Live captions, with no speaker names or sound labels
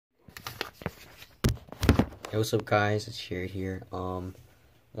Hey, what's up guys, it's Jared here.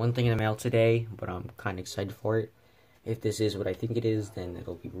 One thing in the mail today, but I'm kind of excited for it. If this is what I think it is, then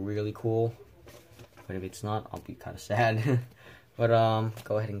it'll be really cool. But if it's not, I'll be kind of sad. But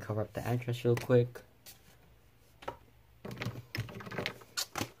go ahead and cover up the address real quick.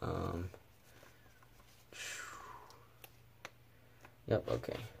 Yep,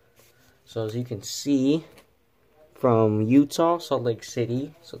 okay. So as you can see, from Utah, Salt Lake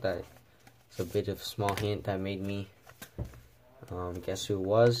City, so that's a bit of a small hint that made me guess who it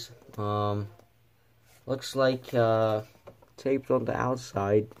was. Looks like taped on the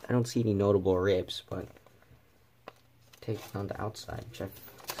outside. I don't see any notable rips, but taped on the outside, which is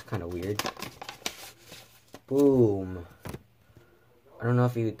kind of weird. Boom. I don't know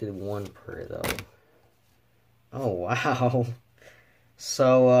if he did one per though. Oh wow.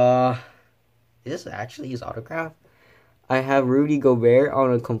 So is this actually his autograph? I have Rudy Gobert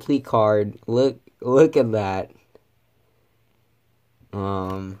on a complete card. Look at that.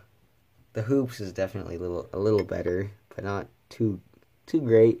 The hoops is definitely a little better, but not too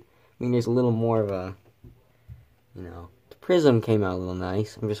great. I mean, there's a little more of a, the prism came out a little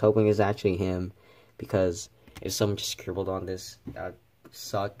nice. I'm just hoping it's actually him, because if someone just scribbled on this, that would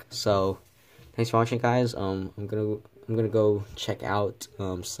suck. So, thanks for watching, guys. I'm gonna go check out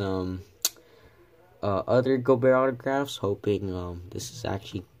some other Gobert autographs, hoping this is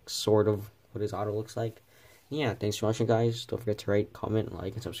actually sort of what his auto looks like. Yeah, thanks for watching, guys. Don't forget to rate, comment,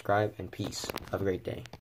 like, and subscribe, and peace. Have a great day.